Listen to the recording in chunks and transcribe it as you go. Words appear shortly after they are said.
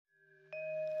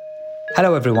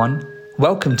Hello everyone,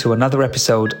 welcome to another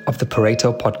episode of the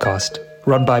Pareto podcast,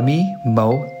 run by me,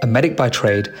 Mo, a medic by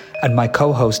trade, and my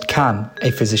co-host Cam, a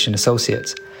physician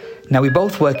associate. Now we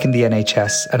both work in the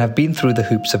NHS and have been through the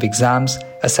hoops of exams,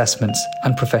 assessments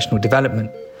and professional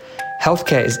development.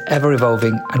 Healthcare is ever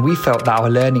evolving and we felt that our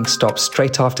learning stopped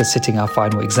straight after sitting our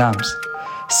final exams.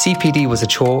 CPD was a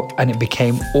chore and it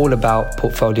became all about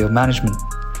portfolio management.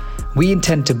 We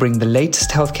intend to bring the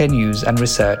latest healthcare news and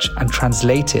research and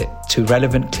translate it to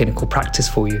relevant clinical practice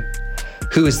for you.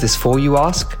 Who is this for, you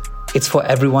ask? It's for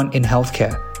everyone in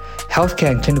healthcare.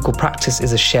 Healthcare and clinical practice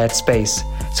is a shared space,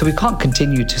 so we can't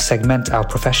continue to segment our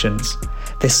professions.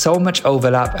 There's so much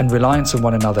overlap and reliance on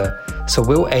one another, so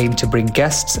we'll aim to bring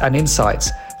guests and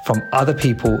insights from other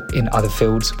people in other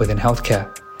fields within healthcare.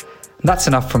 That's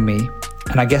enough from me,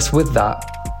 and I guess with that,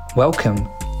 welcome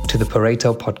to the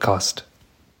Pareto podcast.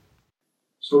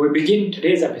 So we begin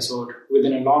today's episode with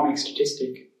an alarming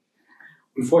statistic.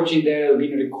 Unfortunately, there have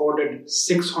been recorded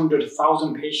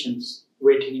 600,000 patients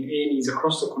waiting in A&Es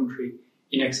across the country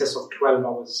in excess of 12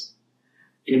 hours.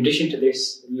 In addition to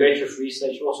this, latest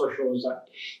research also shows that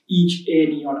each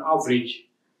A&E on average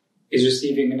is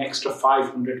receiving an extra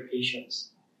 500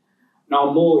 patients.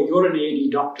 Now, Mo, you're an A&E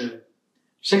doctor.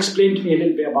 Just explain to me a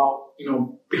little bit about,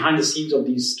 behind the scenes of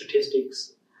these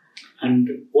statistics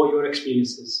and what your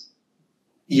experience is.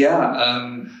 Yeah,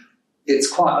 it's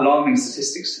quite alarming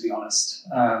statistics, to be honest,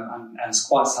 and it's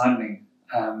quite saddening.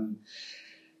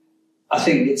 I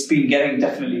think it's been getting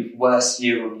definitely worse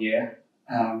year on year.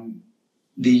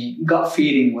 The gut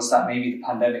feeling was that maybe the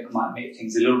pandemic might make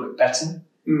things a little bit better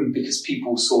because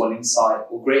people saw an insight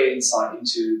or greater insight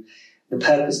into the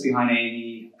purpose behind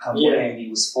A&E, what A&E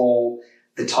was for,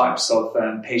 the types of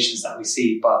patients that we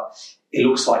see. But it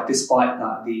looks like despite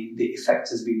that, the effect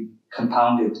has been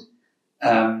compounded.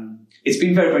 It's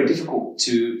been very, very difficult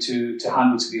to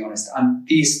handle, to be honest. And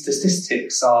these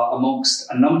statistics are amongst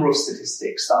a number of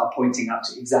statistics that are pointing out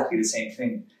to exactly the same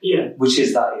thing, which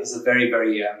is that it's a very,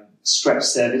 very stretched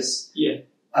service,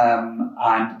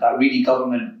 and that really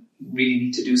government really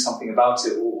need to do something about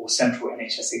it, or central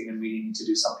NHS England really need to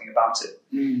do something about it.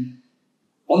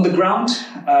 On the ground,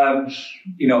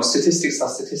 statistics are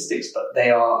statistics, but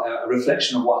they are a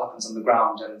reflection of what happens on the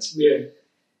ground, and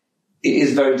it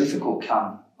is very difficult,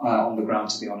 Cam, on the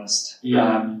ground, to be honest.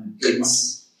 It's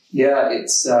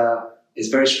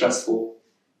very stressful.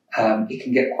 It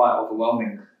can get quite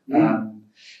overwhelming. And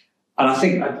I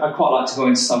think I'd quite like to go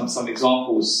into some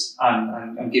examples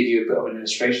and give you a bit of an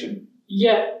illustration.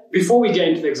 Yeah. Before we get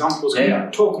into the examples, can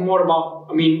you talk more about,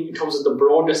 in terms of the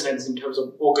broader sense, in terms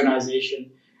of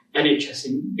organisation, NHS,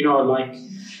 then we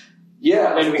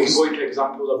can go into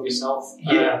examples of yourself,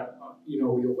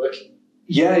 you're working.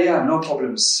 Yeah, no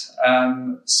problems.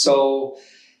 What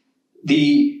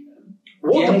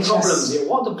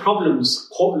are the problems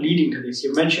leading to this?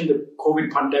 You mentioned the COVID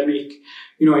pandemic,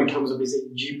 in terms of, is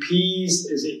it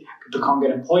GPs? Is it people can't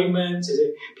get appointments? Is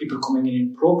it people coming in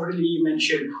inappropriately? You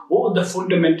mentioned, what are the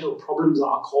fundamental problems that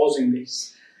are causing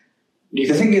this?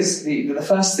 The thing is, the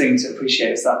first thing to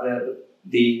appreciate is that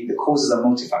the causes are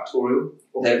multifactorial.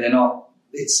 Okay. They're not.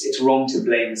 It's wrong to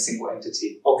blame a single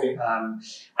entity. Okay. And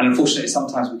unfortunately,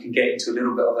 sometimes we can get into a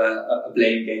little bit of a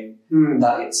blame game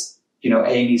that it's,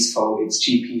 A&E's fault, it's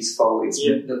GP's fault, it's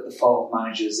the fault of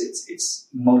managers, it's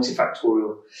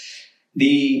multifactorial.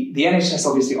 The NHS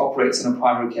obviously operates in a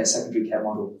primary care, secondary care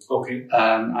model. Okay.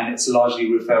 And it's largely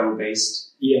referral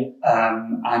based. Yeah.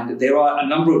 And there are a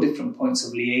number of different points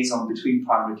of liaison between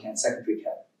primary care and secondary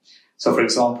care. So, for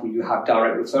example, you have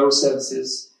direct referral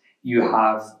services. You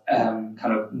have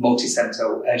kind of multi-centre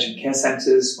or urgent care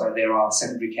centres where there are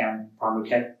secondary care and primary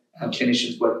care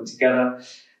clinicians working together.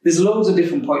 There's loads of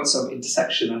different points of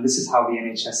intersection, and this is how the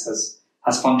NHS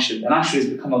has functioned, and actually has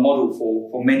become a model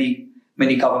for many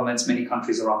governments, many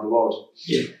countries around the world.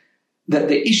 Yeah.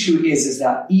 The issue is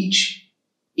that each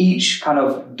kind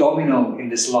of domino in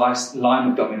this line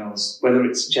of dominoes, whether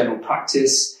it's general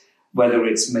practice, whether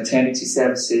it's maternity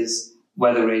services,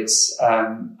 whether it's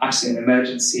accident and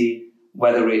emergency,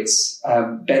 whether it's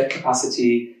bed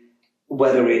capacity,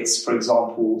 whether it's, for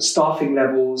example, staffing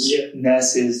levels,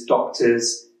 nurses,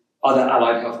 doctors, other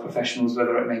allied health professionals,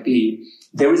 whatever it may be,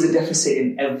 there is a deficit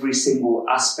in every single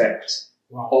aspect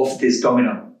of this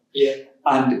domino. Yeah.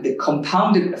 And the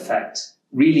compounded effect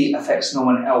really affects no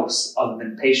one else other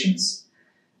than patients.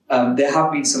 There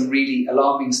have been some really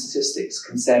alarming statistics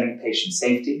concerning patient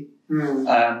safety.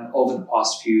 Over the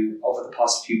past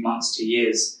few months to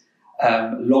years.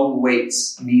 Long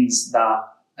waits means that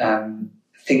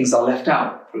things are left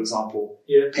out. for example.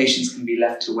 Yeah. Patients can be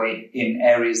left to wait in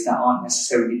areas that aren't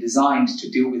necessarily designed to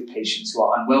deal with patients who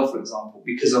are unwell, for example,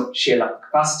 because of sheer lack of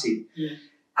capacity. Yeah.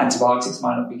 Antibiotics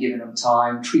might not be given them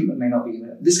time, treatment may not be given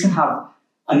them. This can have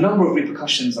a number of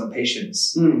repercussions on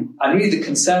patients. And really the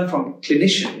concern from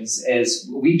clinicians is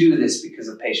we do this because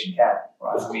of patient care,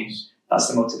 right? I mean, that's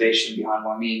the motivation behind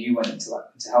why me and you went into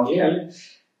healthcare.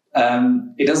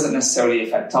 It doesn't necessarily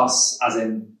affect us, as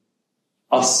in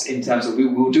us in terms of we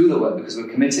will do the work because we're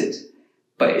committed,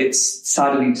 but it's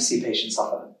saddening to see patients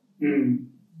suffer.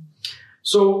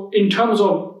 So in terms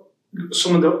of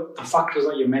some of the factors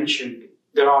that you mentioned,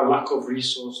 there are lack of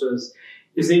resources.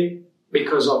 Is it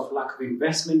because of lack of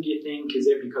investment, do you think? Is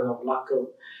it because of lack of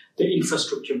the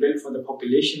infrastructure built for the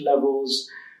population levels?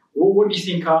 What do you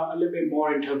think are a little bit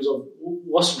more in terms of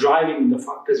what's driving the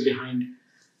factors behind,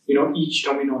 each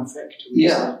domino effect?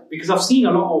 Because I've seen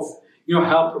a lot of,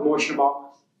 health promotion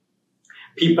about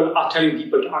people are telling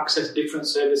people to access different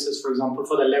services, for example,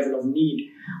 for the level of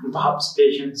need, and perhaps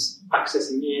patients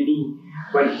accessing A&E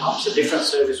when perhaps a different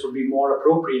service would be more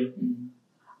appropriate.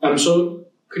 So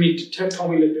can you tell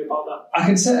me a little bit about that? I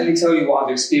can certainly tell you what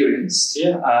I've experienced.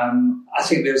 I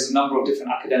think there's a number of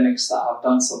different academics that have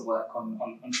done some work on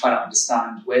trying to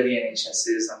understand where the NHS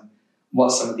is and what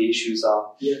some of the issues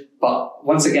are. But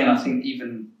once again, I think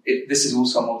this is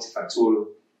also multifactorial.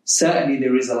 Certainly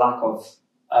there is a lack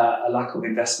of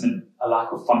investment, a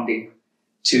lack of funding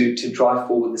to drive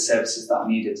forward the services that are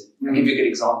needed. I'll give you a good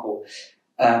example.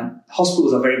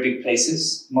 Hospitals are very big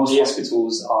places. Most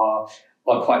hospitals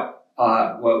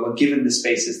were given the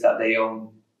spaces that they own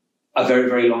a very,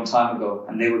 very long time ago,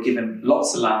 and they were given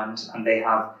lots of land and they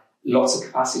have lots of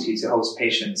capacity to host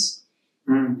patients.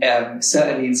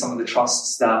 Certainly in some of the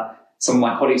trusts that some of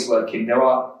my colleagues work in, there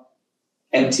are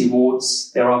empty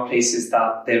wards. There are places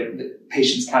that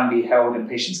patients can be held and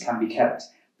patients can be kept.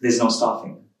 There's no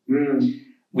staffing.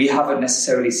 We haven't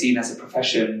necessarily seen as a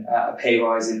profession a pay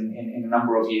rise in a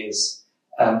number of years.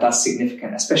 That's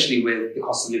significant, especially with the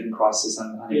cost of living crisis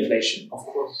and inflation. Of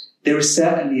course. There is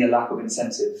certainly a lack of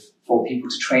incentive for people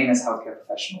to train as healthcare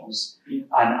professionals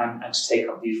and to take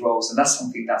up these roles. And that's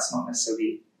something that's not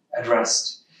necessarily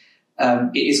addressed.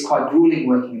 It is quite grueling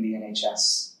working in the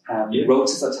NHS.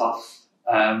 Rotas are tough.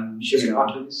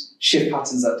 Shift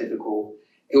patterns are difficult.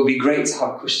 It would be great to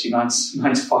have a cushy 9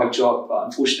 to 5 job, but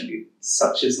unfortunately,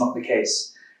 such is not the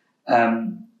case.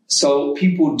 So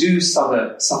people do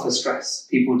suffer stress.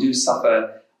 People do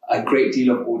suffer a great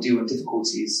deal of ordeal and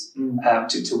difficulties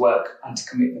to work and to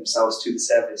commit themselves to the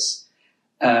service.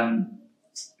 But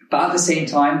at the same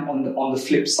time, on the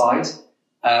flip side,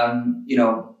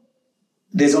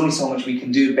 there's only so much we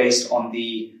can do based on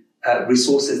the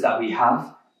resources that we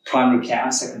have, primary care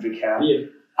and secondary care.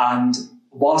 And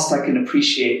whilst I can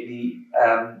appreciate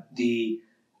the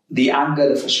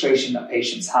anger, the frustration that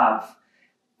patients have,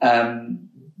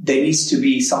 there needs to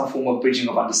be some form of bridging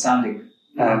of understanding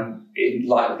in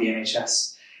light of the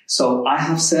NHS. So I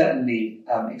have certainly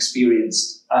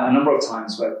experienced a number of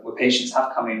times where patients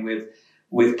have come in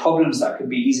with problems that could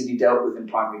be easily dealt with in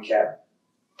primary care,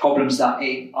 problems that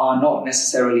are not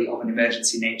necessarily of an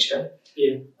emergency nature,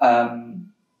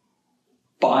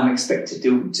 but I'm expected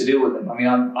to deal with them. I mean,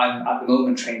 I'm at the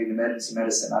moment trained in emergency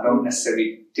medicine. I don't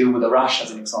necessarily deal with a rash,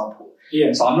 as an example.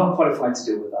 So I'm not qualified to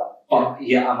deal with that, but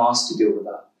I'm asked to deal with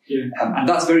that. And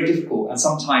that's very difficult. And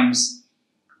sometimes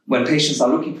when patients are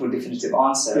looking for a definitive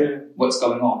answer, what's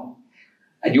going on,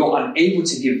 and you're unable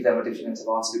to give them a definitive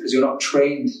answer because you're not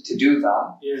trained to do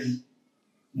that,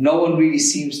 no one really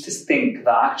seems to think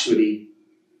that actually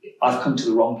I've come to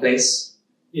the wrong place.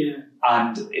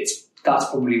 And that's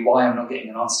probably why I'm not getting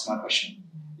an answer to my question.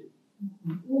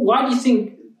 Why do you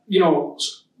think,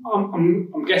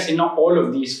 I'm guessing not all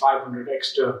of these 500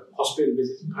 extra hospital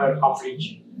visits per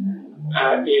outreach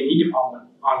A&E department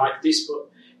are like this, but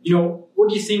what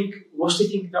do you think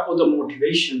the other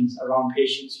motivations around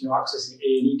patients accessing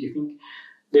A&E? Do you think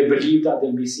they believe that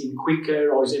they'll be seen quicker,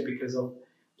 or is it because of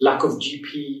lack of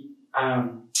GP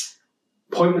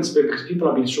appointments? Because people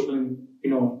have been struggling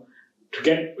to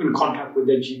get in contact with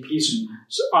their GPs.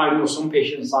 So I know some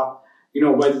patients that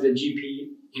whether the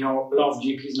GP, a lot of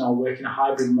GPs now work in a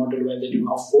hybrid model where they do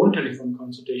have telephone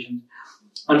consultations,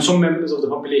 and some members of the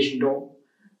population don't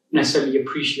necessarily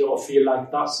appreciate or feel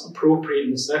like that's appropriate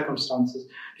in the circumstances. Do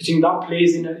you think that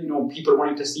plays in people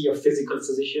wanting to see a physical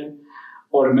physician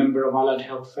or a member of allied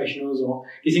health professionals, or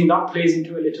do you think that plays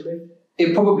into it a little bit?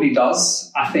 It probably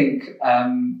does. I think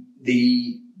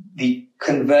the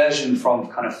conversion from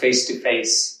kind of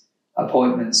face-to-face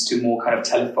appointments to more kind of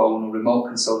telephone or remote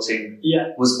consulting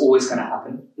was always going to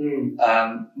happen.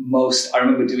 I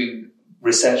remember doing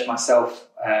research myself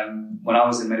when I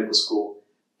was in medical school.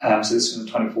 So this was in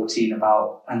 2014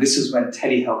 and this was when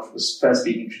telehealth was first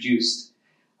being introduced.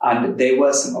 And there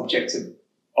were some objective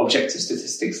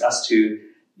statistics as to,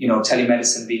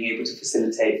 telemedicine being able to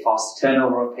facilitate faster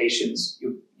turnover of patients,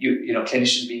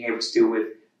 clinicians being able to deal with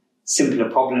simpler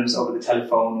problems over the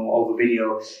telephone or over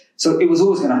video. So it was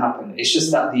always going to happen. It's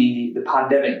just that the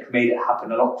pandemic made it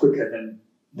happen a lot quicker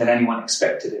than anyone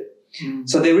expected it.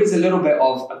 So there is a little bit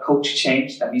of a culture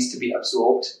change that needs to be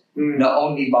absorbed, not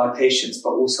only by patients,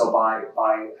 but also by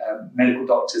medical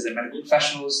doctors and medical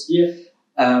professionals.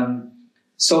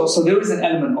 So there is an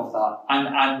element of that.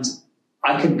 And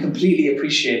I can completely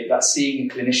appreciate that seeing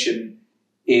a clinician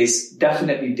is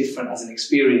definitely different as an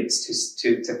experience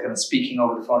to kind of speaking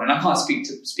over the phone. And I can't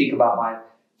speak about my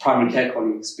primary care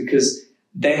colleagues because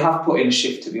they have put in a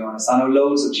shift, to be honest. I know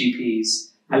loads of GPs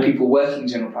and people working in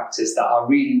general practice that are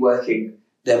really working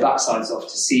their backsides off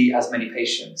to see as many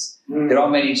patients. There are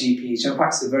many GPs. General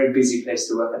practice is a very busy place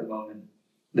to work at the moment.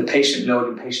 The patient load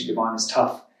and patient demand is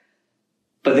tough.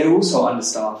 But they're also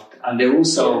understaffed and they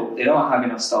don't have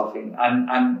enough staffing.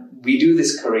 And we do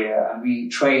this career and we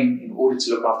train in order to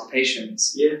look after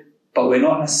patients. But we're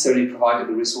not necessarily provided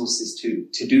the resources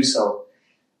to do so.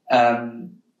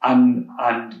 And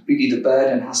really the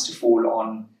burden has to fall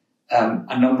on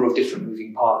a number of different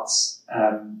moving parts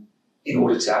in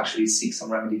order to actually seek some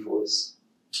remedy for this.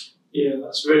 Yeah,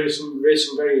 that's some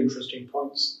very interesting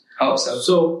points. I hope so.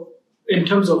 So in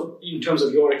terms of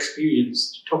your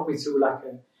experience, talk me through like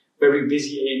a very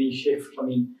busy A&E shift. I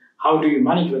mean, how do you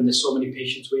manage when there's so many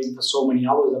patients waiting for so many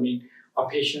hours? I mean,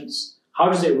 how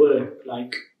does it work?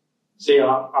 Like, say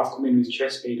I've come in with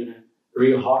chest pain and a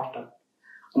real heart attack.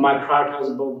 Am I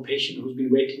prioritizing above a patient who's been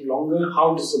waiting longer?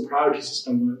 How does the priority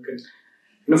system work?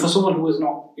 And, for someone who is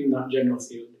not in that general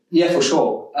field. Yeah, for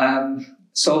sure.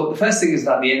 So the first thing is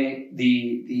that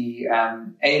the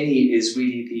A&E is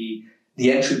really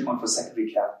the entry point for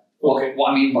secondary care. Okay.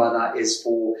 What I mean by that is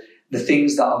for the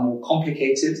things that are more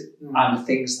complicated and the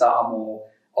things that are more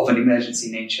of an emergency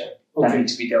nature that need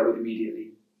to be dealt with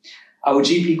immediately. Our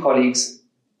GP colleagues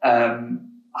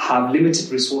have limited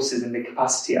resources in their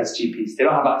capacity as GPs. They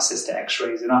don't have access to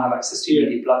x-rays. They don't have access to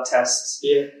immediate blood tests.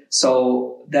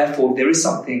 So therefore, if there is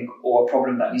something or a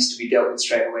problem that needs to be dealt with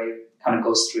straight away, kind of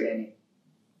goes through A&E.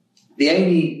 The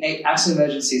A&E, accident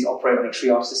emergencies operate on a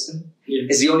triage system.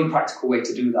 It's the only practical way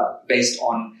to do that based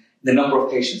on the number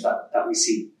of patients that we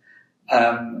see.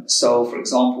 So, for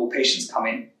example, patients come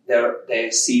in,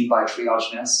 they're seen by a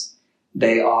triage nurse.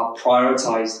 They are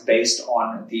prioritized based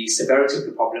on the severity of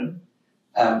the problem.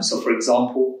 So, for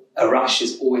example, a rash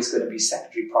is always going to be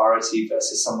secondary priority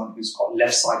versus someone who's got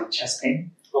left-sided chest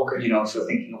pain. If you're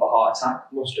thinking of a heart attack.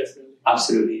 Most definitely.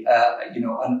 Absolutely.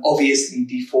 An obviously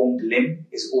deformed limb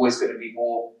is always going to be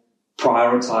more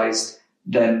prioritized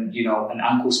than, an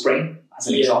ankle sprain, as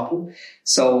an example.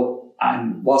 So,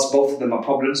 and whilst both of them are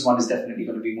problems, one is definitely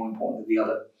going to be more important than the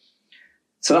other.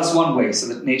 So that's one way, so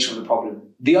the nature of the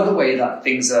problem. The other way that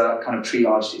things are kind of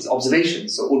triaged is observation.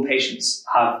 So all patients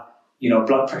have,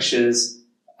 blood pressures,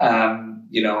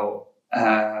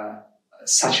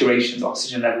 saturations,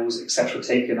 oxygen levels, etc.,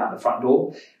 taken at the front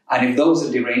door. And if those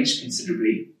are deranged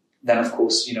considerably, then of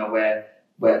course, where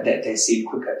they're seen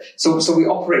quicker. So we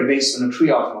operate based on a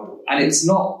triage model. And it's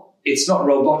not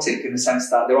robotic in the sense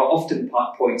that there are often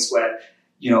points where,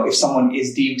 if someone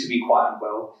is deemed to be quite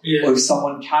unwell, or if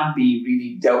someone can be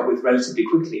really dealt with relatively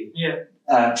quickly,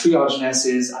 triage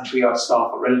nurses and triage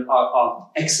staff are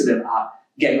excellent at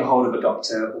getting a hold of a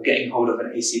doctor or getting hold of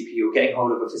an ACP or getting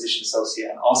hold of a physician associate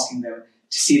and asking them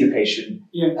to see the patient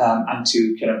and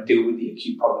to kind of deal with the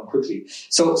acute problem quickly.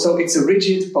 So it's a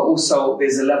rigid, but also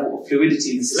there's a level of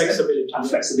fluidity in the system and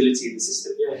flexibility in the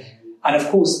system. And of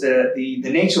course, the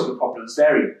nature of the problems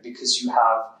vary because you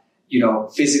have,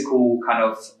 physical kind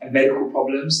of medical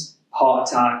problems, heart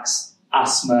attacks,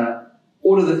 asthma,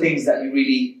 all of the things that you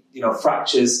really,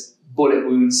 fractures, bullet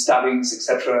wounds, stabbings,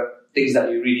 etc., things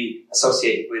that you really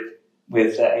associate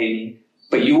with A&E.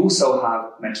 But you also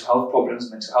have mental health problems,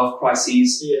 mental health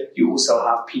crises. You also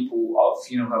have people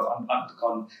who have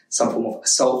undergone some form of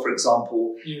assault, for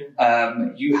example.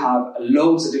 You have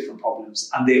loads of different problems,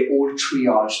 and they're all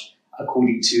triaged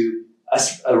according to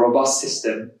a robust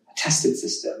system, a tested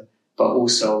system, but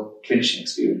also clinician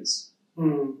experience.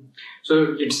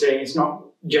 So you're saying it's not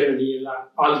generally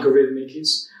like algorithmic,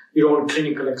 it's your own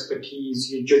clinical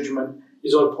expertise, your judgment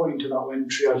is all pointing to that when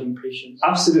triaging patients.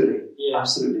 Absolutely.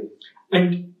 Absolutely.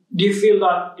 And do you feel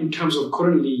that in terms of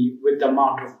currently with the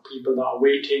amount of people that are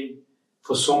waiting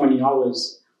for so many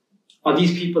hours, are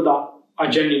these people that are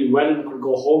generally well and could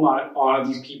go home, or are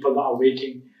these people that are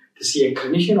waiting to see a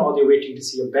clinician, or are they waiting to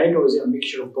see a bed, or is it a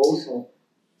mixture of both? Or?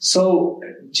 So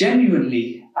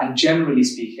genuinely and generally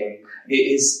speaking, it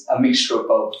is a mixture of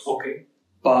both. Okay.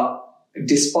 But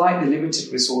despite the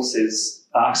limited resources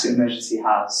that accident emergency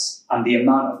has and the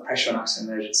amount of pressure on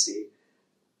accident emergency,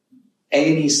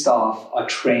 A&E staff are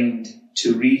trained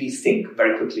to really think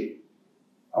very quickly.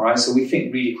 All right, so we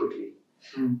think really quickly.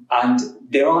 And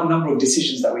there are a number of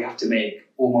decisions that we have to make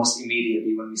almost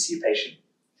immediately when we see a patient.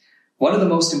 One of the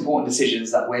most important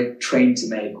decisions that we're trained to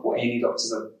make, or A&E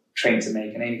doctors are trained to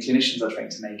make, and A&E clinicians are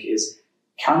trained to make, is,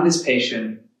 can this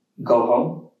patient go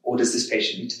home, or does this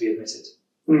patient need to be admitted?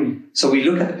 So we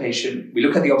look at the patient, we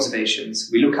look at the observations,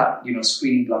 we look at,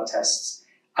 screening blood tests,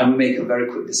 and we make a very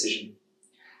quick decision.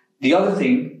 The other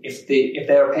thing, if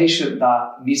they're a patient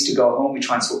that needs to go home, we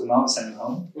try and sort them out, send them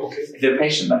home. Okay. If they're a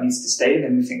patient that needs to stay,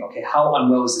 then we think, okay, how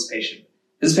unwell is this patient?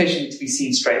 Does this patient need to be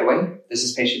seen straight away? Does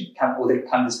this patient, can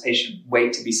this patient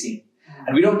wait to be seen?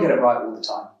 And we don't get it right all the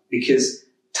time, because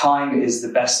time is the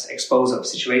best exposer of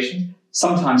situation.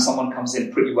 Sometimes someone comes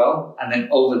in pretty well, and then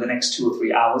over the next 2 or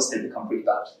 3 hours, they become pretty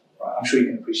bad. Right? I'm sure you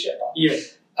can appreciate that. Yeah.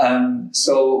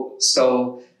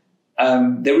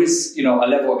 There is, a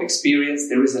level of experience.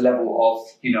 There is a level of,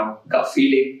 gut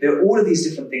feeling. There are all of these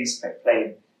different things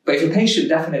playing. But if a patient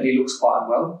definitely looks quite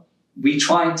unwell, we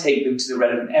try and take them to the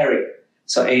relevant area.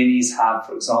 So A&Es have,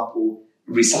 for example,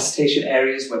 resuscitation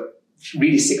areas where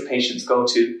really sick patients go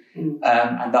to, and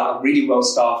that are really well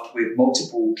staffed with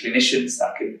multiple clinicians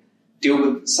that can deal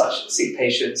with such sick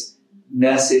patients,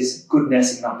 nurses, good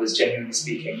nursing numbers, genuinely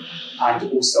speaking,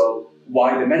 and also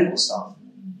wider medical staff,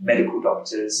 medical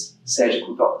doctors,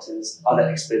 surgical doctors, other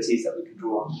expertise that we can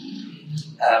draw on.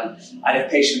 And if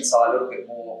patients are a little bit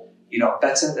more,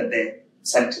 better, then they're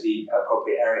sent to the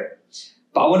appropriate area.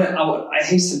 But I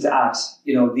hasten to add,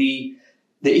 the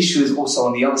issue is also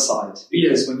on the other side,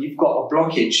 because when you've got a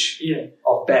blockage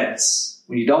of beds,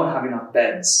 when you don't have enough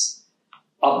beds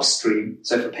upstream,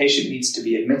 so if a patient needs to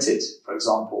be admitted, for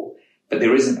example, but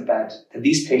there isn't a bed, then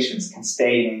these patients can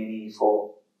stay in A&E for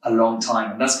a long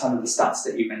time. And that's kind of the stats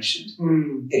that you mentioned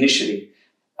initially.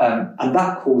 And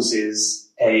that causes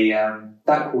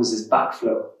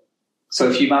backflow. So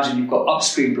if you imagine you've got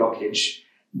upstream blockage,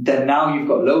 then now you've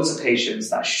got loads of patients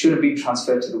that should have been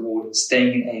transferred to the ward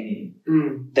staying in A&E.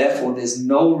 Therefore, there's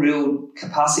no real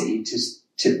capacity to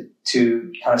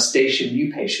kind of station new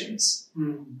patients.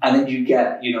 And then you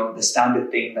get, the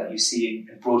standard thing that you see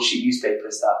in broadsheet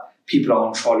newspapers, that people are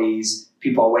on trolleys,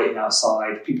 people are waiting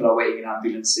outside, people are waiting in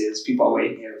ambulances, people are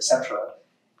waiting here, etc.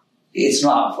 It's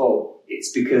not our fault.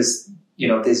 It's because,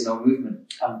 there's no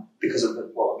movement, and because of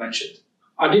what I mentioned.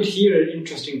 I did hear an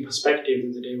interesting perspective the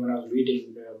other day when I was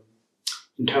reading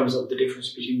in terms of the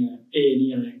difference between an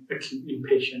A&E and an acute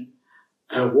inpatient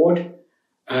ward.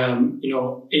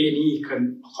 A&E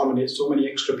can accommodate so many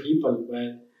extra people,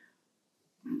 where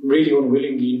really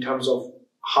unwillingly, in terms of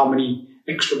how many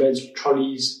extra beds,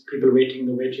 trolleys, people waiting in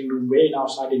the waiting room, waiting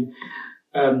outside in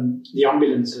the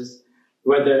ambulances,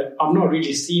 whether I've not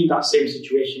really seen that same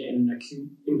situation in an acute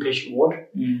inpatient ward.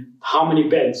 How many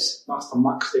beds, that's the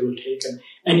max they will take, and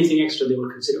anything extra they will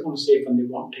consider unsafe and they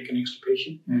won't take an extra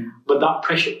patient. But that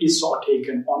pressure is sort of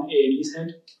taken on A&E's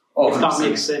head, if that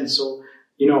makes sense. So,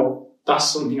 that's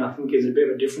something I think is a bit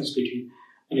of a difference between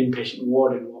an inpatient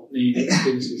ward and what the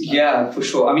experience is like. Yeah, for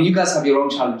sure. I mean, you guys have your own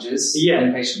challenges in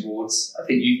inpatient wards. I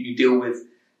think you deal with,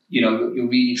 you're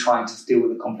really trying to deal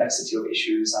with the complexity of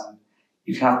issues, and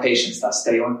you can have patients that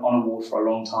stay on a ward for a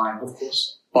long time. Of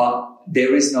course. But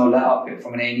there is no let up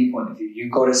from an A&E point of view.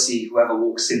 You've got to see whoever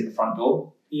walks in the front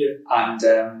door. Yeah. And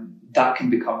that can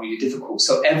become really difficult.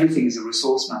 So everything is a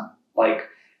resource, man. Like,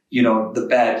 the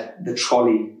bed, the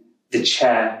trolley, the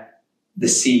chair, the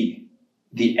seat,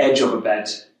 the edge of a bed,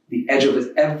 the edge of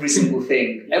every single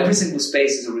thing, every single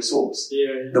space is a resource.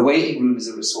 The waiting room is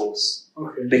a resource.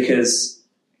 Okay. Because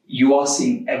you are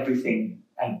seeing everything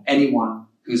and anyone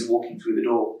who's walking through the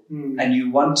door. And you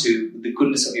want to, with the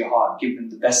goodness of your heart, give them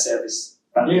the best service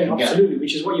that you can absolutely,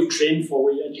 which is what you've trained for,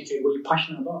 what you educate, what you're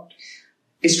passionate about.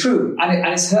 It's true. And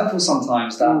it's hurtful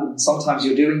sometimes that sometimes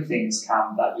you're doing things,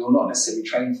 Cam, that you're not necessarily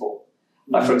trained for.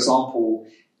 Like, for example,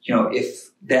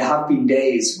 if there have been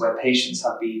days where patients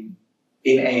have been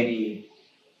in A&E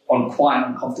on quite an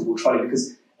uncomfortable trolley,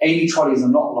 because A&E trolleys are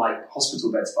not like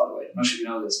hospital beds, by the way. I'm not sure if you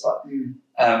know this, but,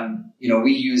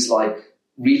 we use like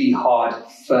really hard,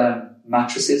 firm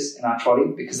mattresses in our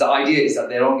trolley, because the idea is that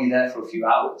they're only there for a few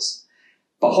hours.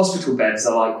 But hospital beds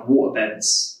are like water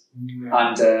beds,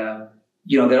 and,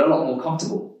 they're a lot more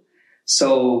comfortable.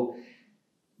 So,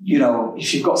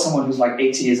 if you've got someone who's like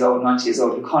 80 years old, 90 years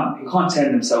old, who can't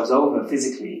turn themselves over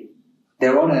physically,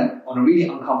 they're on a really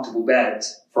uncomfortable bed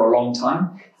for for a long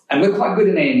time. And we're quite good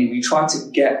in A&E. We try to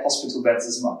get hospital beds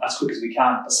as quick as we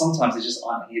can, but sometimes they just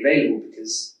aren't any available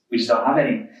because we just don't have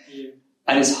any. Yeah.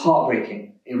 And it's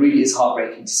heartbreaking. It really is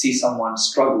heartbreaking to see someone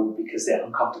struggle because they're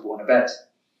uncomfortable in a bed.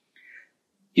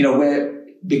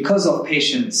 Because of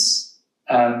patients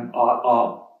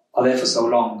are there for so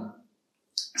long,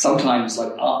 sometimes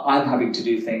like I'm having to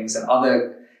do things and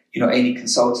other, A&E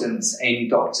consultants, A&E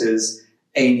doctors,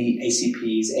 A&E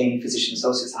ACPs, A&E physician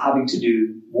associates are having to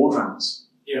do ward rounds.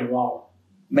 Yeah, wow.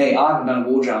 Mate, I haven't done a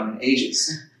ward round in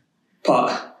ages,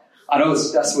 but I know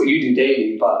that's what you do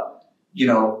daily, but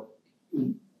you're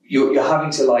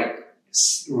having to like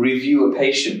review a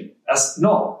patient. It's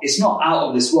not out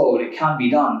of this world. It can be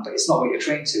done, but it's not what you're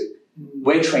trained to.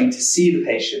 We're trained to see the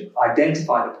patient,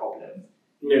 identify the problem,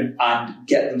 and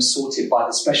get them sorted by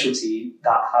the specialty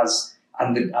that has,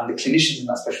 and the clinicians in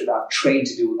that specialty that are trained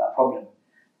to deal with that problem.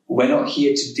 We're not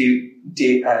here to dig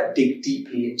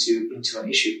deeply into an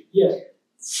issue. Yeah.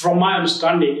 From my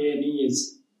understanding, A&E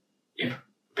is if a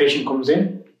patient comes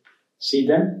in, see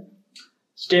them,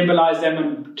 stabilize them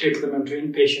and take them into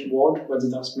inpatient ward, whether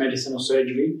that's medicine or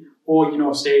surgery,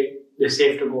 or, say they're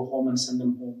safe to go home and send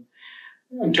them home.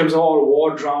 In terms of all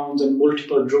ward rounds and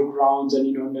multiple drug rounds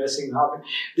and, nursing,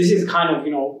 this is kind of,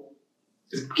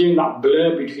 it's giving that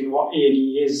blur between what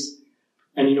A&E is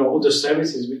and, other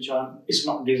services which it's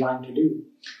not designed to do.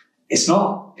 It's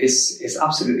not. It's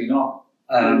absolutely not.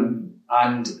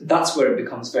 And that's where it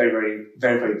becomes very, very,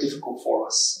 very, very difficult for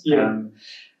us. Yeah.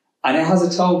 And it has a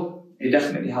toll. It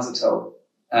definitely has a toll.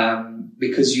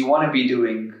 Because you want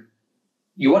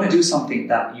to do something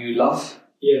that you love.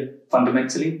 Yeah.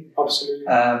 Fundamentally. Absolutely.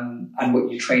 And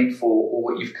what you trained for or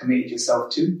what you've committed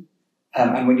yourself to.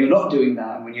 And when you're not doing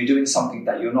that, and when you're doing something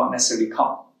that you're not necessarily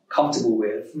comfortable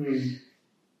with,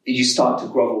 you start to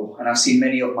grovel. And I've seen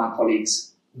many of my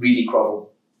colleagues really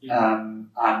grovel.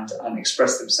 And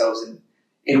express themselves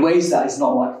in ways that is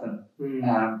not like them.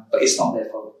 But it's not their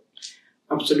fault.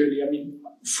 Absolutely. I mean,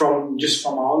 from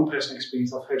my own personal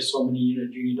experience, I've heard so many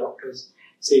junior doctors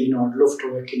say, I'd love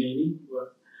to work in A&E,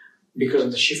 but because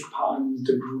of the shift patterns,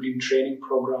 the grueling training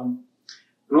program,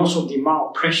 and also the amount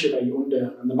of pressure that you're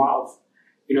under and the amount of,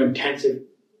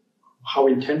 how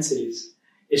intense it is,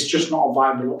 it's just not a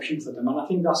viable option for them. And I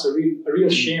think that's a real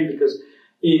shame because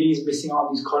A&E is missing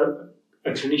out these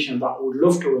clinicians that would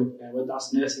love to work there, whether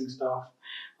that's nursing staff,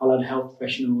 allied health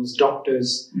professionals,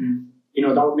 doctors,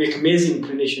 that would make amazing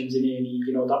clinicians in A&E,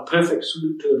 that perfect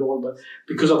suit to the role. But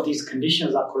because of these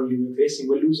conditions that currently we're facing,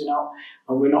 we're losing out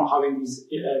and we're not having these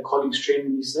colleagues trained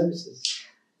in these services.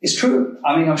 It's true.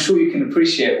 I mean, I'm sure you can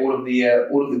appreciate all of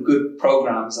the good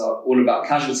programs are all about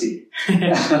casualty.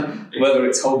 Whether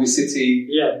it's Holby City,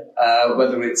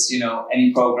 whether it's,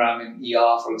 any program in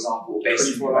ER, for example,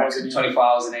 basically 24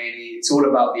 hours in A&E. It's all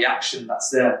about the action that's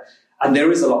there. And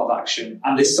there is a lot of action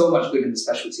and there's so much good in the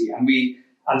specialty. And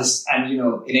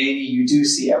in A&E, you do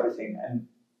see everything and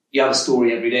you have a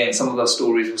story every day. And some of those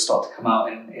stories will start to come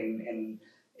out in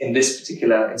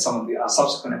some of our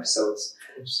subsequent episodes.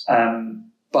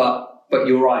 But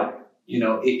you're right.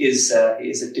 It is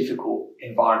a difficult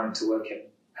environment to work in,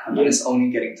 and it's only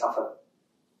getting tougher.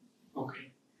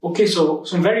 Okay. So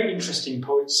some very interesting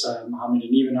points, Mohammed,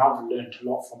 and even I've learned a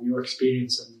lot from your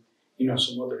experience and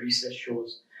some of the research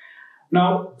shows.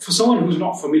 Now, for someone who's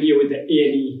not familiar with the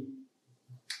A&E,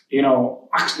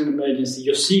 accident emergency,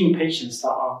 you're seeing patients that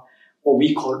are what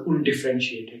we call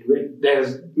undifferentiated, where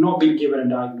there's not been given a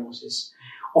diagnosis.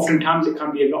 Oftentimes, it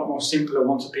can be a lot more simpler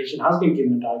once a patient has been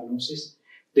given a diagnosis.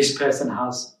 This person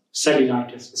has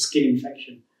cellulitis, a skin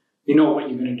infection. You know what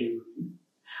you're going to do.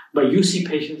 But you see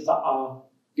patients that are,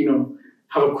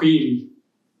 have a query,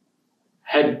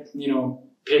 head,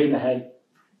 pain in the head,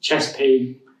 chest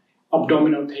pain,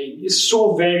 abdominal pain. It's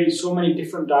so varied, so many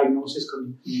different diagnoses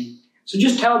coming. So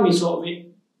just tell me sort of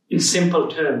in simple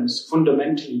terms,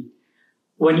 fundamentally,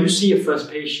 when you see first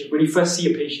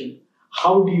see a patient,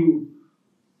 how do you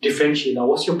differentiate that?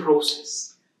 What's your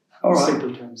process? All right.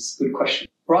 Simple terms. Good question.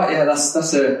 Right, yeah,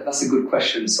 that's a good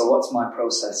question. So what's my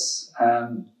process?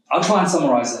 I'll try and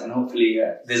summarize it, and hopefully,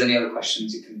 if there's any other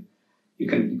questions, you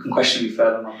can question me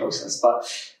further on my process. But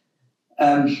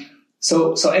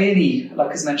so A&E,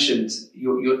 like as mentioned,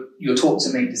 you're taught to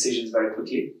make decisions very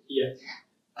quickly. Yeah.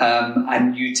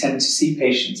 And you tend to see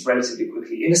patients relatively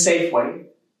quickly in a safe way,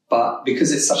 but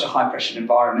because it's such a high pressure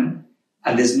environment,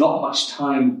 and there's not much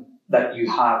time that you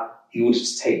have in order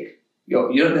to take.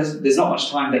 There's not much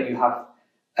time that you have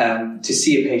to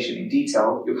see a patient in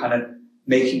detail. You're kind of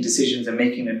making decisions and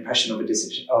making an impression of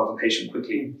a patient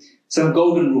quickly. So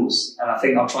golden rules, and I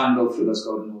think I'll try and go through those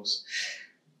golden rules.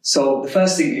 So the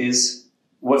first thing is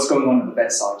what's going on at the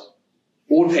bedside.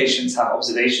 All patients have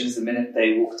observations the minute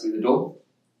they walk through the door.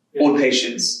 Yeah. All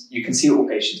patients, you can see all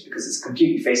patients because it's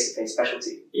completely face-to-face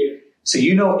specialty. Yeah. So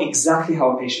you know exactly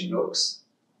how a patient looks,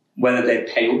 whether they're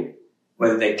pale,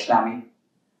 whether they're clammy,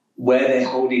 where they're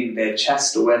holding their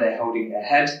chest or where they're holding their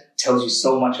head tells you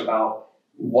so much about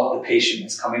what the patient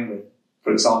has come in with.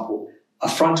 For example, a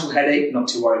frontal headache, not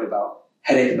too worried about.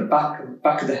 Headache in the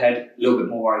back of the head, a little bit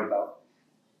more worried about.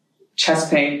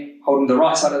 Chest pain, holding the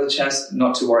right side of the chest,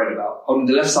 not too worried about. Holding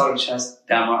the left side of the chest,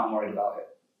 damn right, I'm worried about it,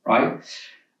 right?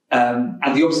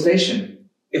 And the observation,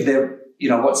 if they're,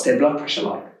 what's their blood pressure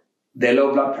like? Their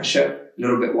low blood pressure, a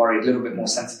little bit worried, a little bit more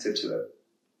sensitive to it.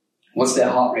 What's their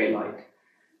heart rate like?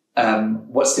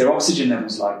 What's their oxygen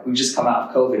levels like? We've just come out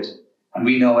of COVID and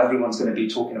we know everyone's going to be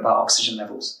talking about oxygen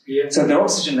levels. Yeah. So if their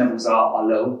oxygen levels are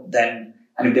low, then,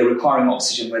 and if they're requiring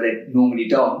oxygen where they normally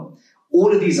don't,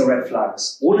 all of these are red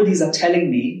flags. All of these are telling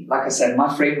me, like I said,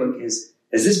 my framework is,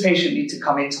 does this patient need to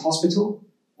come into hospital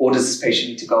or does this patient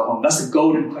need to go home? That's the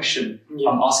golden question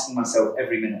I'm asking myself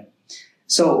every minute.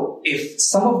 So if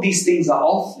some of these things are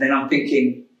off, then I'm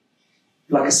thinking,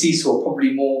 like a seesaw,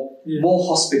 probably more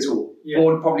hospital.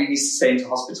 More probably needs to stay into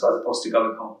hospital as opposed to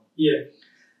going home. Yeah.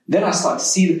 Then I start to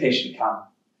see the patient count.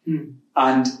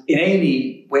 And in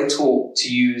A&E, we're taught to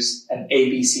use an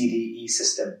ABCDE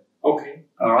system. Okay.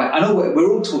 All right. I know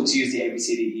we're all taught to use the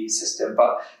ABCDE system,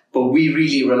 but we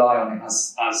really rely on it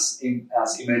as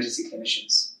emergency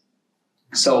clinicians.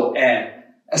 So A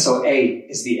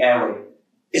is the airway.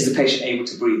 Is the patient able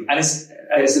to breathe? And is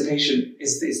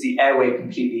the airway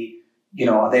completely,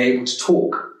 are they able to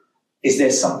talk? Is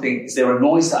there a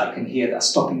noise that I can hear that's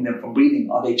stopping them from breathing?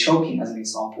 Are they choking, as an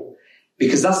example?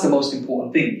 Because that's the most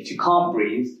important thing. If you can't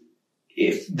breathe,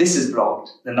 if this is blocked,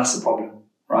 then that's a problem,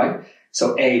 right?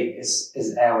 So A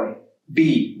is airway.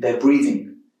 B, they're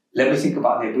breathing. Let me think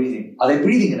about their breathing. Are they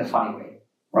breathing in a funny way,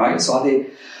 right? So are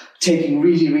they taking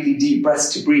really, really deep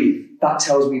breaths to breathe? That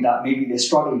tells me that maybe they're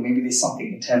struggling. Maybe there's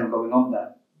something internal going on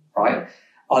there, right?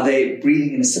 Are they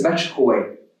breathing in a symmetrical way?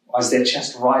 Or is their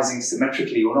chest rising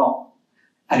symmetrically or not?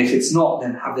 And if it's not,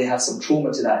 then have they had some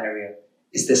trauma to that area?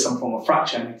 Is there some form of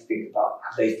fracture I need to think about?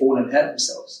 Have they fallen and hurt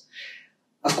themselves?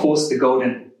 Of course, the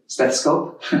golden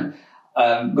stethoscope.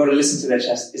 Got to listen to their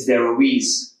chest. Is there a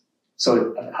wheeze?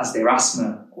 So has their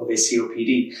asthma or their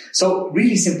COPD? So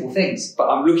really simple things. But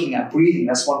I'm looking at breathing.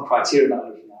 That's one criteria that I'm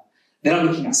looking at. Then I'm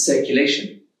looking at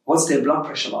circulation. What's their blood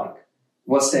pressure like?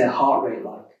 What's their heart rate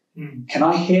like? Can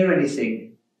I hear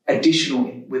anything additional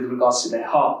with regards to their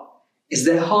heart? Is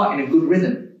their heart in a good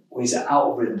rhythm or is it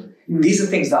out of rhythm? These are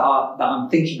things that I'm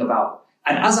thinking about.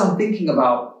 And as I'm thinking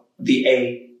about the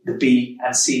A, the B,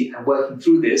 and C and working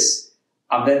through this,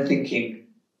 I'm then thinking,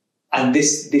 and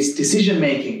this decision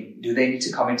making, do they need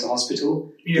to come into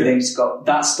hospital? Do they need to go?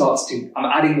 That I'm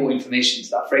adding more information to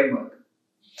that framework.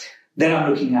 Then I'm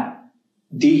looking at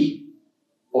D,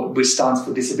 which stands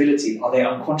for disability. Are they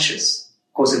unconscious?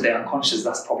 Of course, if they're unconscious,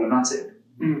 that's problematic,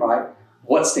 right?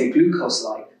 What's their glucose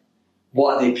like?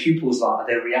 What are their pupils like? Are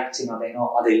they reacting? Are they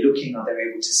not? Are they looking? Are they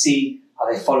able to see?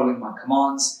 Are they following my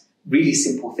commands? Really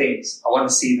simple things. I want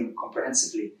to see them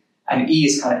comprehensively. And E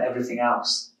is kind of everything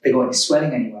else. They got any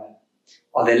swelling anywhere?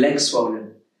 Are their legs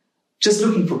swollen? Just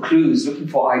looking for clues, looking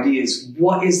for ideas.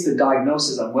 What is the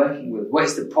diagnosis I'm working with? What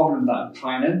is the problem that I'm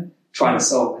trying to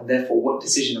solve? And therefore, what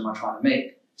decision am I trying to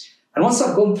make? And once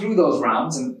I've gone through those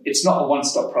rounds, and it's not a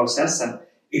one-stop process, and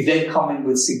if they've come in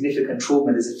with significant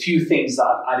trauma, there's a few things that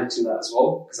I've added to that as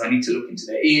well, because I need to look into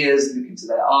their ears, look into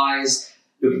their eyes,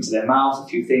 look into their mouth, a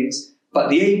few things. But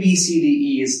the A, B, C, D,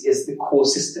 E is the core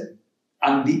system.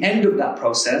 And the end of that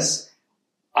process,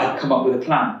 I've come up with a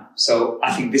plan. So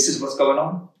I think this is what's going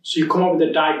on. So you come up with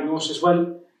a diagnosis,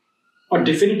 a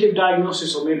definitive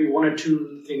diagnosis, or maybe one or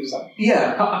two things like.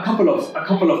 Yeah, a couple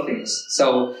of things.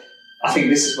 So I think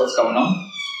this is what's going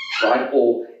on, right?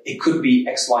 Or it could be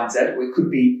X, Y, and Z, or it could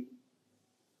be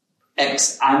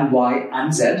X and Y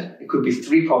and Z. It could be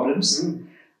three problems.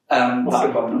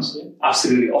 Often happens, yeah.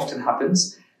 Absolutely, often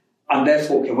happens. And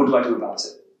therefore, okay, what do I do about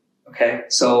it? Okay,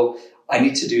 so I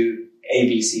need to do A,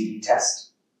 B, C, D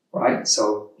test, right?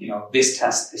 So, this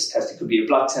test, it could be a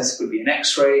blood test, it could be an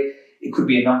X-ray, it could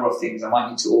be a number of things. I might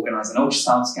need to organize an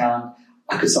ultrasound scan.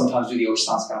 I could sometimes do the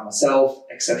ultrasound scan myself,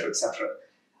 etc., etc.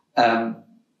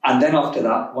 And then after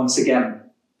that, once again,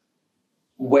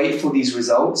 wait for these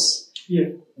results,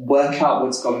 work out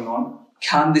what's going on.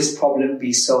 Can this problem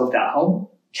be solved at home?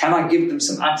 Can I give them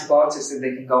some antibiotics so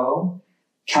they can go home?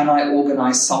 Can I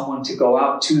organize someone to go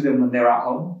out to them when they're at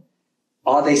home?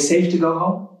 Are they safe to go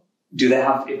home? Do they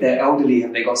have, if they're elderly,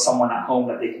 have they got someone at home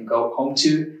that they can go home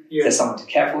to? Is there someone to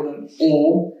care for them?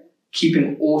 Or,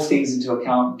 keeping all things into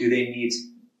account, do they need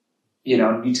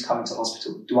need to come into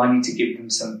hospital? Do I need to give them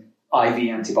some IV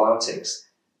antibiotics?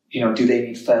 Do they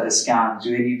need further scans?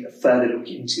 Do they need a further look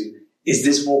into? Is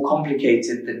this more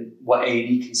complicated than what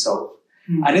A&E can solve?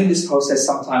 And in this process,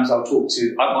 sometimes I might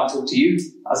talk to you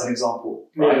as an example,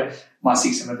 right? Yeah. Might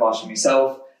seek some advice from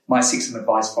yourself, might seek some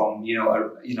advice from,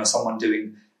 someone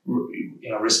doing,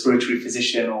 respiratory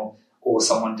physician or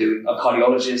someone doing a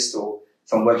cardiologist or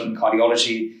someone working in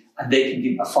cardiology, and they can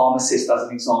give a pharmacist as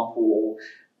an example,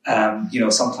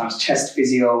 or, sometimes chest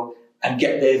physio, and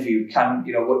get their view. Can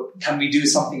we do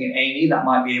something in A&E that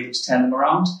might be able to turn them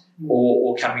around,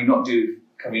 or can we not do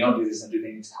this, and do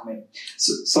they need to come in?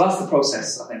 So that's the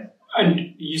process, I think.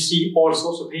 And you see all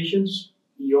sorts of patients,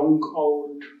 young,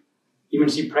 old, even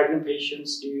see pregnant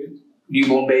patients, do you?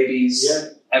 Newborn babies,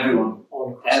 everyone.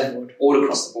 All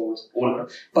across the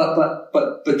board.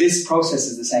 But this process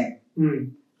is the same.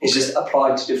 It's just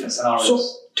applied to different scenarios. So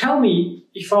tell me,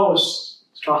 if I was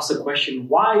to ask the question,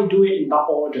 why do it in that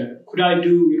order? Could I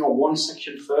do, one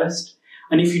section first?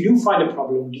 And if you do find a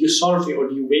problem, do you solve it, or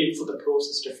do you wait for the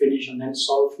process to finish and then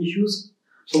solve issues?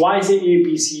 So why is it A,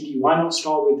 B, C, D? Why not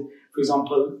start with, for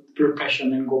example, blood pressure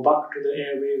and then go back to the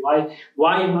airway?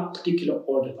 Why in that particular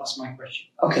order? That's my question.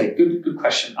 Okay, good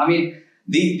question. I mean,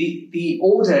 the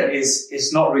order is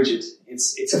not rigid.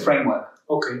 It's a framework.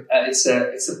 Okay. It's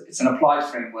an applied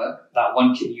framework that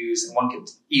one can use and one can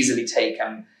easily take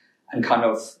and kind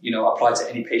of, apply to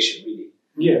any patient really.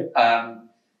 Yeah.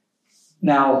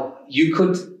 Now, you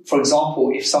could, for example,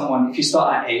 if you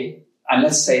start at A, and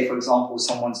let's say, for example,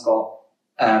 someone's got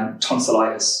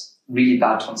tonsillitis, really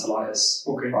bad tonsillitis,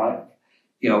 okay, right?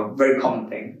 Very common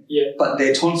thing. Yeah. But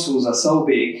their tonsils are so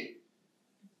big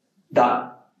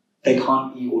that they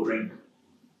can't eat or drink,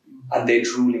 and they're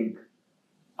drooling,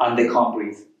 and they can't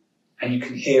breathe, and you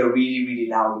can hear a really, really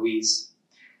loud wheeze.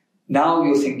 Now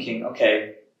you're thinking,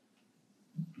 okay,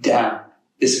 damn,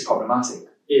 this is problematic.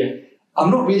 Yeah. I'm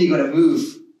not really going to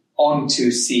move on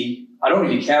to C. I don't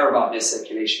really care about their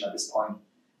circulation at this point.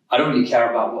 I don't really care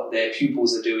about what their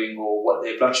pupils are doing or what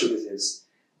their blood sugars is.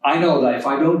 I know that if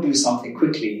I don't do something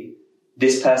quickly,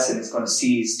 this person is going to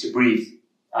cease to breathe.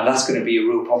 And that's going to be a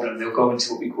real problem. They'll go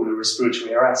into what we call a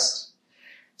respiratory arrest.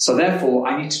 So therefore,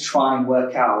 I need to try and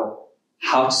work out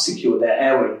how to secure their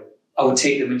airway. I would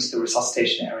take them into the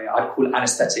resuscitation area. I'd call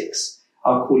anesthetics.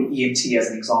 I would call ENT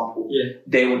as an example. Yeah.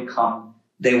 They would come.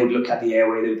 They would look at the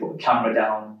airway, they would put the camera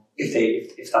down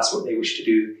if that's what they wish to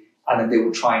do, and then they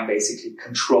would try and basically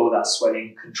control that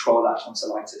swelling, control that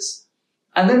tonsillitis.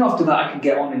 And then after that, I can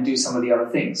get on and do some of the other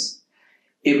things.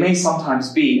 It may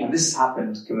sometimes be, and this has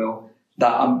happened, Camille,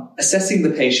 that I'm assessing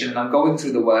the patient and I'm going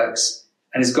through the works,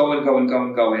 and it's going,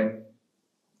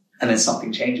 and then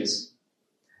something changes.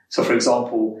 So for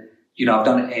example, I've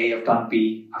done A, I've done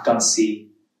B, I've done C.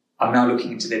 I'm now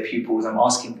looking into their pupils. I'm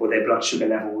asking for their blood sugar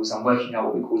levels. I'm working out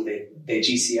what we call their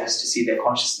GCS to see their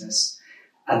consciousness.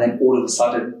 And then all of a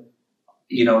sudden,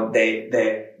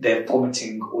 they're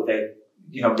vomiting, or they're,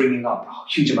 bringing up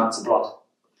huge amounts of blood.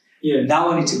 Yeah. Now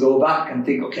I need to go back and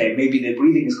think, okay, maybe their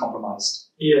breathing is compromised.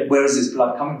 Yeah. Where is this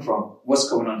blood coming from? What's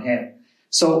going on here?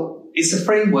 So it's a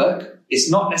framework. It's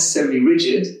not necessarily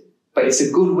rigid, but it's a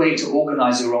good way to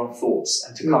organize your own thoughts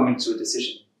and to come into a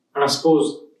decision. And I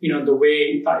suppose, the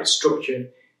way that is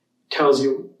structured tells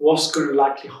you what's going to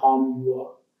likely harm you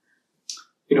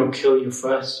or, kill you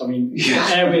first. I mean, the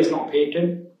airway is not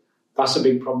patent. That's a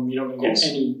big problem. You're not going to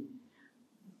get any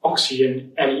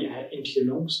oxygen, any air into your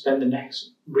lungs. Then the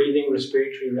next, breathing,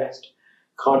 respiratory arrest,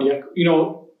 cardiac.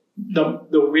 The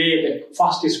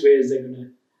fastest way is they're going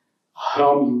to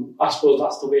harm you. I suppose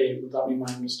that's the way. Would that be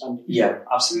my understanding? Yeah,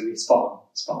 absolutely. Spot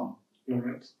on. All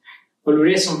right. Well, we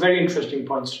raised some very interesting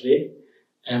points today.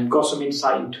 Got some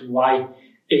insight into why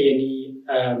A&E,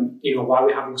 why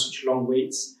we're having such long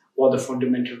waits, what are the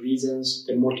fundamental reasons,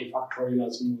 the multifactorial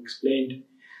as Mo explained,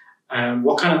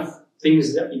 what kind of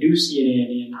things that you do see in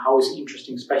A&E and how is it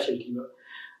interesting specialty, but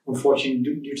unfortunately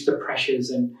due to the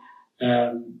pressures and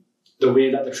the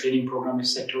way that the training program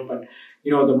is set up and,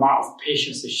 the amount of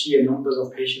patients, the sheer numbers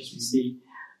of patients we see,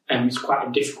 it's quite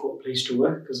a difficult place to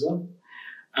work as well.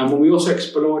 And we also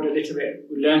explored a little bit,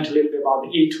 we learned a little bit about the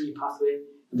A2E pathway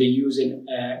they use in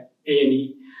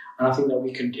A&E, and I think that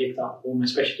we can take that home,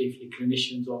 especially if you're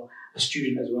clinicians or a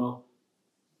student as well,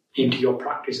 into your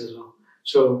practice as well.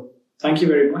 So thank you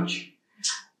very much.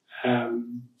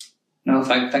 No,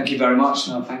 thank you very much.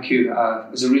 No, thank you.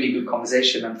 It was a really good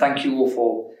conversation, and thank you all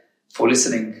for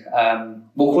listening.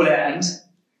 We'll call it an end.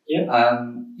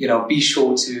 Yeah. Be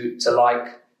sure to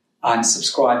like and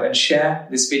subscribe and share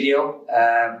this video.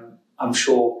 I'm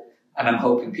sure and I'm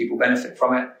hoping people benefit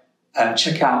from it.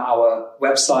 Check out our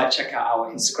website, check out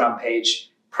our Instagram page,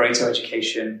 Pareto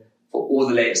Education for all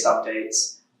the latest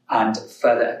updates and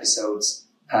further episodes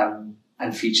and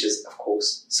features, of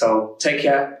course. So take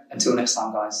care. Until next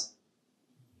time, guys.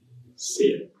 See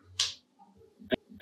you.